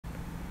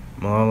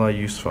Malala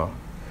Yousafzai,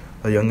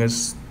 the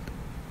youngest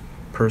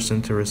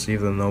person to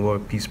receive the Nobel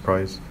Peace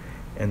Prize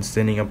and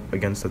standing up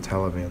against the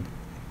Taliban.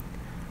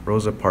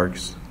 Rosa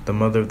Parks, the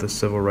mother of the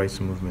civil rights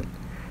movement,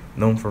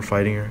 known for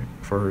fighting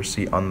for her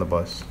seat on the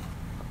bus.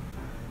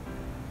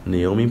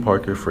 Naomi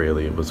Parker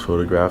Fraley was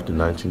photographed in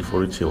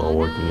 1942 while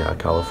working at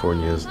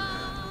California's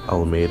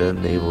Alameda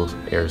Naval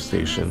Air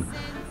Station,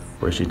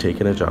 where she'd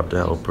taken a job to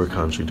help her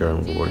country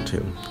during World War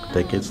II.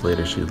 Decades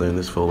later, she learned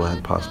this photo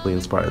had possibly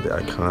inspired the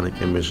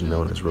iconic image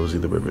known as Rosie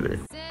the Riveter.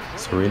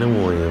 Serena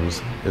Williams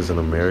is an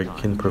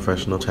American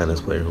professional tennis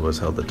player who has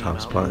held the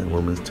top spot in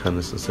Women's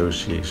Tennis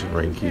Association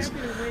rankings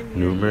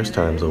numerous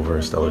times over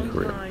her stellar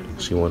career.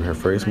 She won her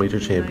first major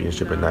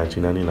championship in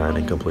 1999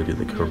 and completed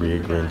the career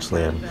Grand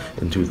Slam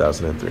in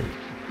 2003.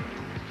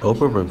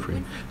 Oprah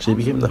Winfrey. She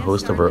became the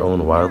host of her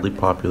own wildly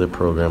popular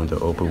program, The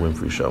Oprah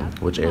Winfrey Show,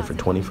 which aired for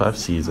 25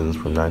 seasons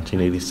from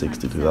 1986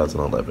 to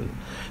 2011.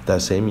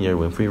 That same year,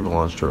 Winfrey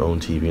launched her own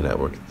TV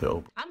network, The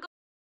Oprah.